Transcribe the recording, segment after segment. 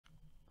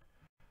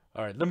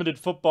All right, limited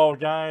football,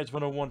 guys.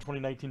 101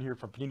 2019 here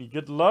from Panini.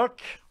 Good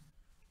luck.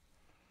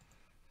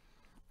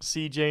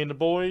 CJ and the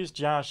boys.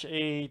 Josh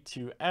A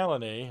to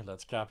Alan A.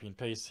 Let's copy and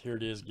paste. Here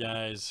it is,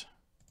 guys.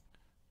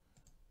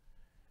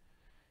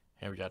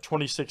 And we got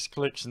 26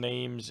 clicks,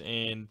 names,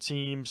 and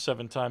teams,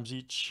 7 times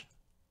each.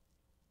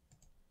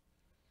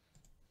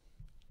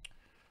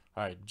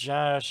 All right,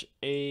 Josh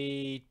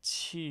A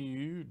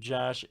to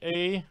Josh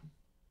A.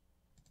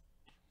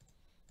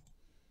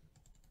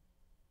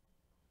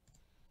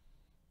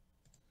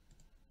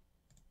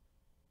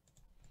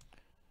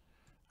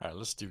 All right,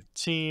 let's do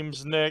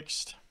teams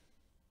next.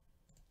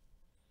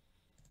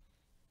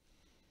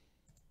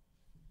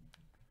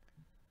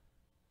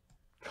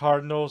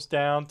 Cardinals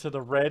down to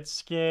the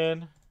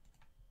Redskin.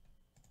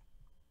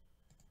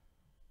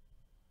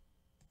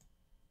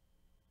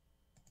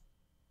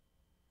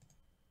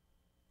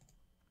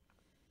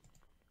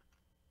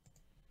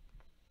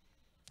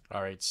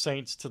 All right,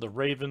 Saints to the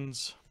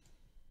Ravens.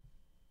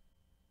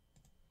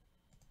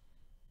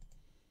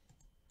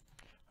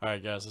 All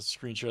right, guys, let's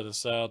screenshot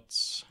this out.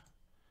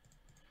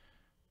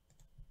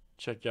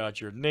 Check out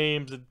your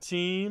names and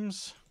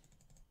teams.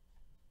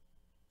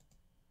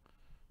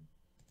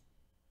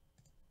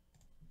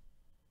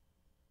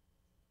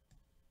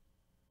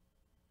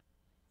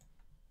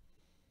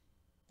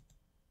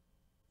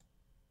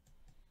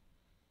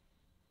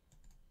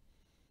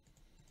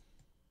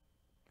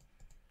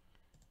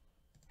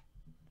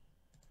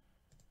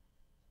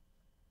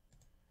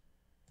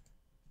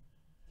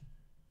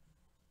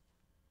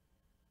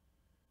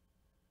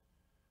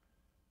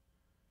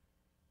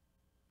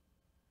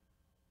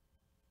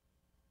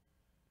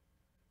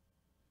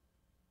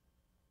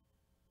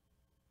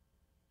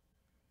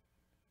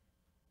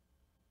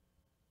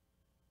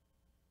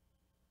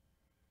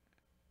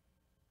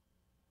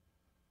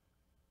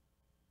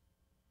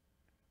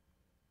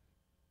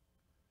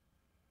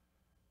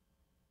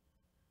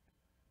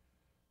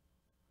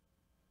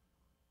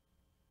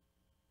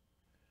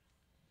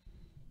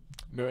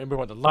 Anybody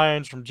want the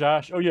Lions from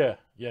Josh? Oh, yeah.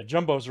 Yeah,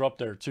 Jumbos are up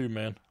there too,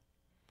 man.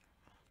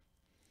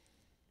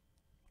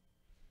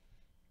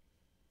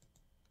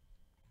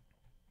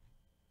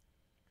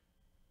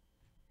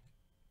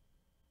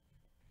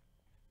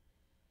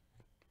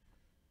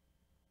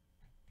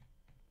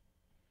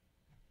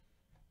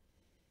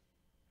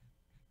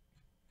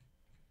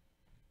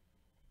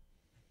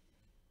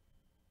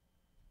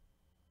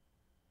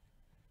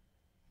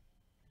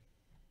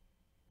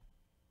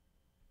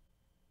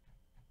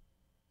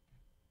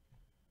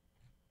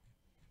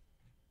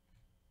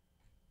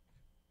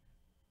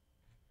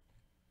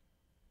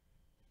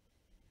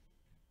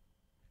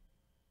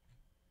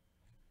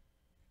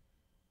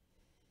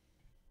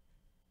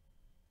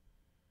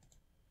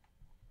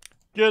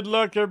 Good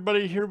luck,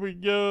 everybody. Here we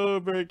go.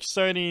 Very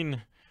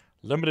exciting.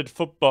 Limited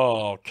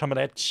football coming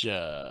at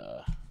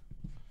ya.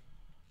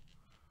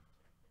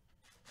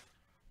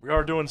 We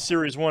are doing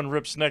Series 1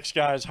 rips next,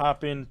 guys.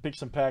 Hop in, pick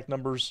some pack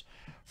numbers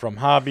from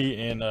Hobby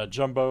and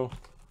Jumbo.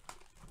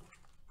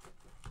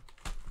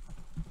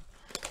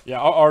 Yeah,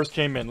 ours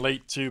came in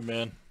late too,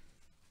 man.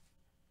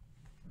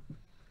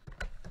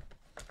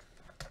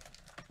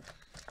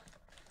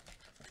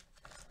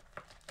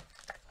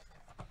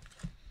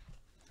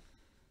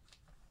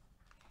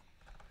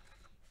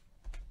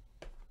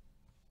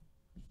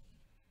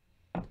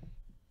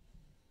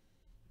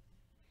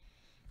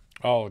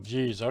 Oh,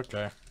 geez,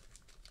 okay.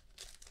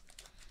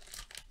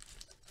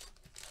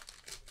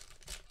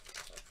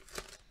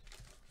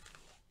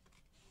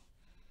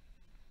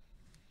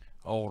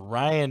 Old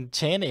Ryan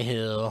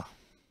Tannehill.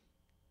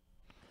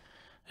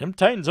 Them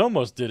Titans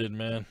almost did it,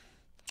 man.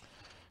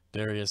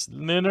 Darius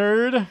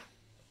Leonard.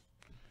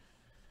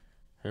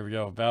 Here we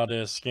go.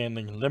 Valdez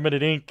Scanling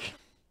Limited Ink.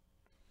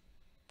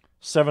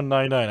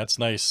 $7.99. That's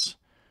nice.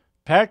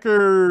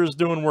 Packers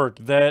doing work.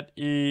 That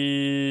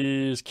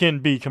is Ken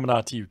B coming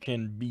out to you.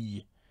 Ken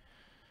B.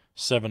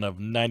 7 of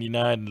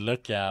 99.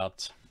 Look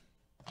out.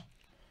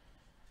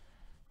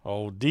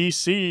 Oh,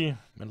 DC.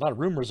 A lot of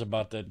rumors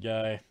about that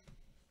guy.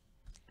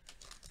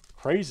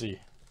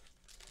 Crazy.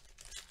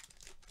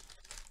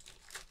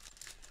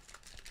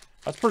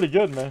 That's pretty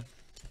good, man.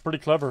 Pretty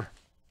clever.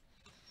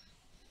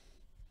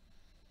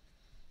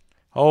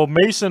 Oh,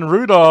 Mason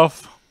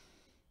Rudolph.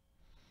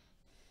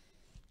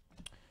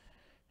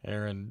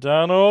 Aaron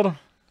Donald.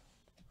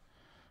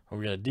 Oh,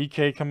 we got a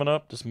DK coming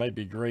up. This might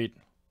be great.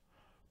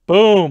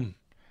 Boom.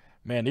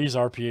 Man, these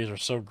RPAs are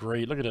so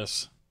great. Look at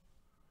this.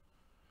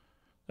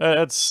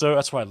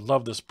 That's why I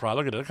love this product.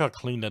 Look at it. Look how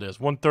clean that is.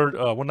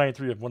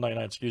 193 of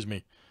 199, excuse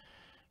me.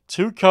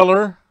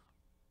 2-color.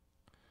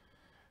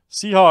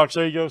 Seahawks.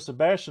 There you go,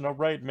 Sebastian. All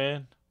right,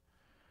 man.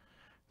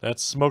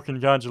 That's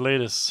Smoking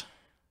Gondolatus.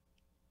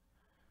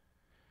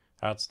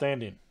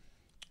 Outstanding.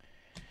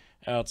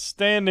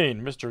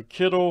 Outstanding. Mr.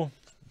 Kittle.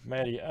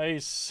 Matty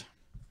Ice.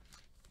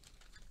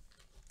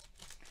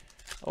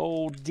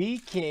 Old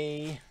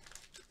DK.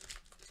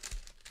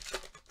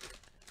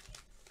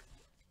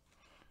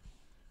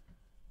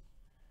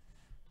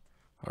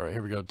 All right,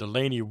 here we go.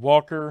 Delaney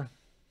Walker.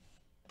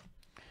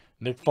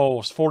 Nick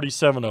Foles,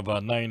 47 of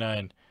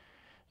 99.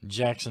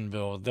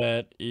 Jacksonville.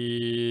 That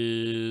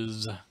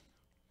is...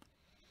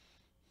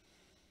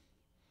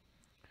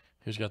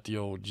 Who's got the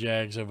old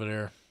Jags over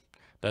there?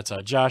 That's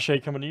Josh A.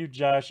 coming to you.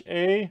 Josh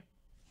A.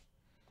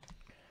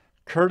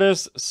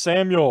 Curtis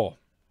Samuel.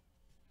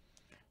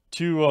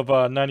 2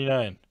 of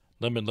 99.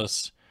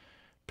 Limitless.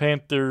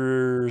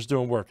 Panthers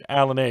doing work.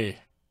 Allen A.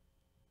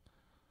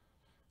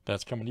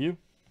 That's coming to you.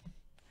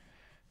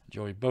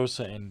 Joey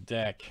Bosa and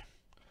Dak.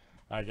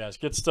 All right, guys.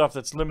 Get stuff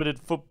that's limited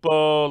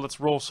football. Let's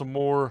roll some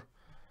more.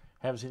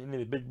 Haven't seen any of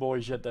the big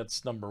boys yet.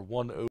 That's number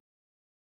 102.